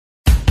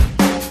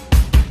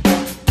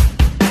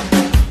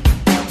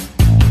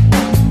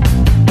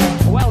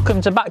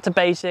Welcome to Back to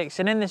Basics,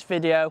 and in this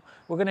video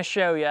we're going to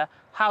show you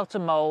how to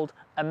mould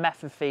a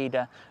method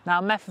feeder. Now,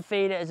 a method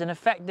feeder is an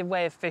effective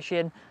way of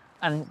fishing,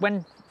 and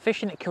when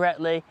fishing it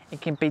correctly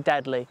it can be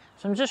deadly.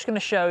 So I'm just going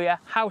to show you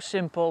how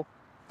simple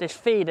this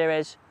feeder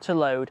is to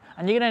load,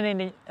 and you're going to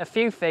need a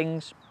few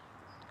things.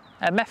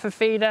 A method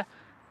feeder,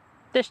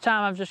 this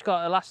time I've just got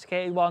an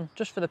elasticated one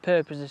just for the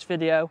purpose of this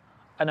video,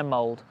 and a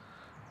mould,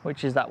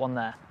 which is that one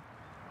there,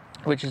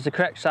 which is the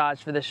correct size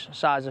for this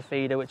size of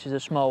feeder, which is a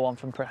small one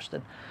from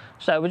Preston.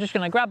 So we're just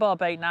going to grab our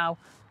bait now,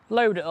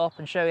 load it up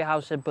and show you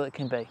how simple it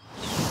can be.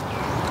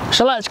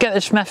 So let's get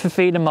this method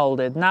feeder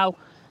moulded. Now,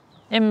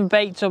 in my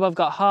bait tub I've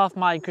got half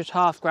micros,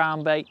 half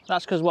ground bait.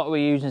 That's because what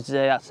we're using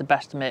today, that's the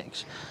best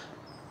mix.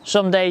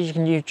 Some days you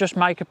can use just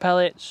micro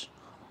pellets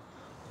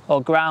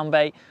or ground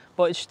bait,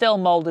 but it's still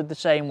moulded the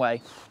same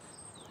way.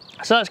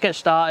 So let's get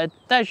started.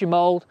 There's your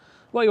mould.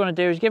 What you want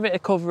to do is give it a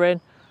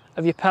covering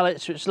of your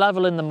pellets so it's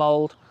level in the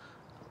mould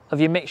of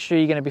your mixture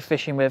you're going to be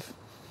fishing with.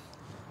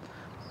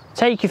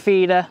 Take your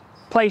feeder,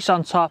 place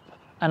on top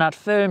and add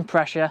firm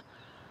pressure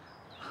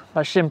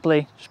by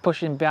simply just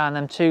pushing behind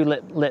them two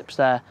lips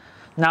there.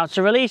 Now,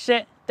 to release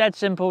it, dead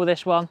simple with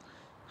this one.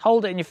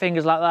 Hold it in your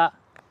fingers like that,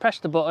 press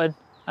the button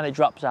and it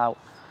drops out.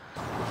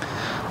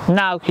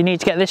 Now you need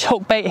to get this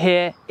hook bait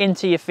here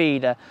into your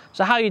feeder.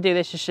 So how you do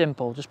this is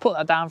simple. Just put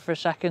that down for a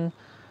second,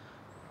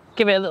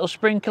 give it a little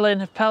sprinkling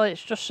of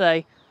pellets, just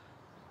say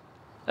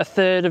a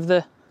third of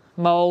the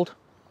mould.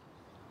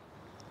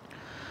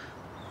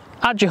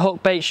 Add your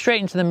hook bait straight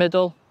into the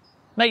middle.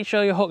 Make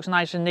sure your hook's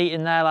nice and neat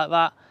in there like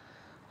that.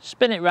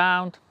 Spin it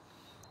round.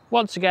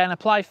 Once again,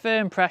 apply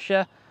firm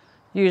pressure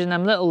using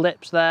them little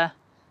lips there.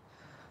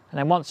 And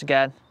then once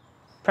again,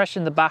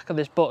 pressing the back of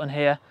this button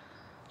here.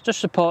 Just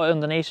support it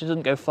underneath so it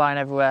doesn't go flying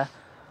everywhere.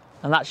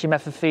 And that's your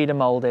method feeder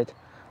moulded.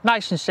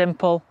 Nice and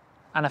simple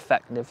and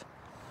effective.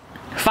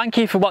 Thank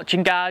you for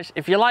watching, guys.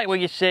 If you like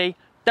what you see,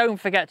 don't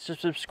forget to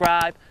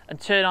subscribe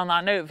and turn on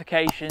that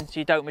notification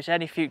so you don't miss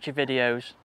any future videos.